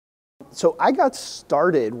So I got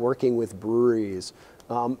started working with breweries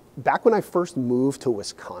back when I first moved to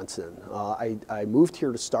Wisconsin. I moved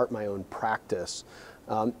here to start my own practice.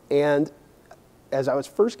 And as I was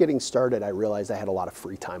first getting started, I realized I had a lot of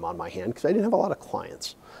free time on my hand because I didn't have a lot of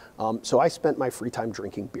clients. So I spent my free time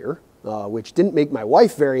drinking beer, which didn't make my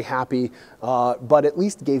wife very happy, but at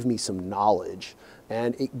least gave me some knowledge.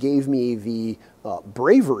 And it gave me the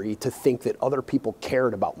bravery to think that other people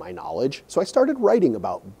cared about my knowledge. So I started writing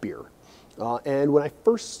about beer. And when I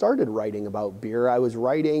first started writing about beer, I was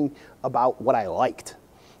writing about what I liked.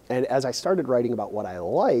 And as I started writing about what I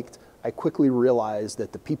liked, I quickly realized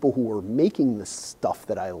that the people who were making the stuff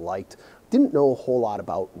that I liked didn't know a whole lot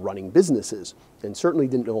about running businesses, and certainly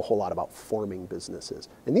didn't know a whole lot about forming businesses.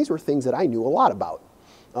 And these were things that I knew a lot about.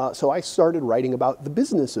 So I started writing about the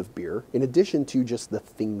business of beer in addition to just the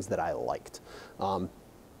things that I liked.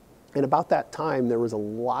 And about that time, there was a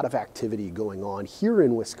lot of activity going on here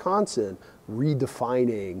in Wisconsin,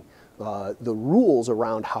 redefining the rules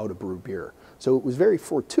around how to brew beer. So it was very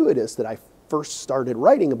fortuitous that I first started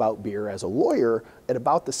writing about beer as a lawyer at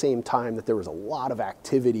about the same time that there was a lot of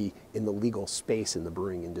activity in the legal space in the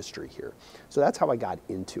brewing industry here. So that's how I got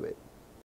into it.